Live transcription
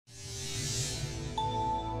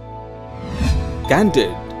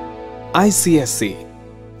Candid ICSE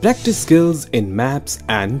Practice Skills in Maps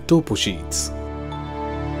and Toposheets.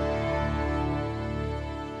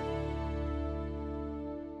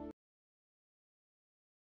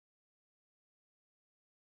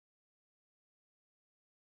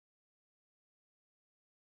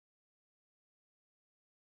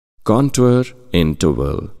 Contour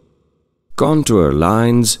interval. Contour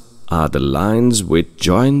lines are the lines which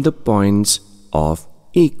join the points of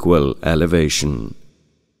equal elevation.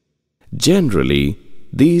 Generally,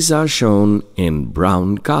 these are shown in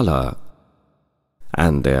brown color,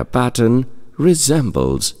 and their pattern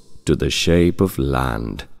resembles to the shape of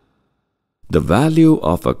land. The value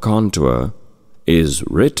of a contour is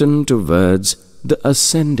written towards the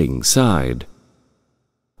ascending side,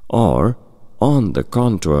 or on the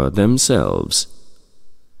contour themselves,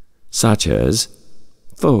 such as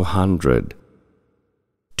 400,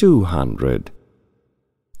 200,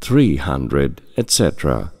 300,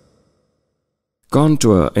 etc.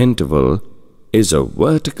 Contour interval is a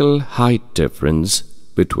vertical height difference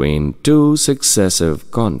between two successive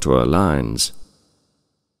contour lines.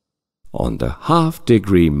 On the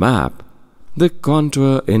half-degree map, the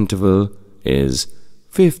contour interval is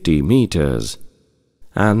 50 meters,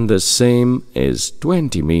 and the same is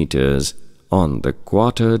 20 meters on the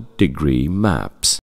quarter-degree maps.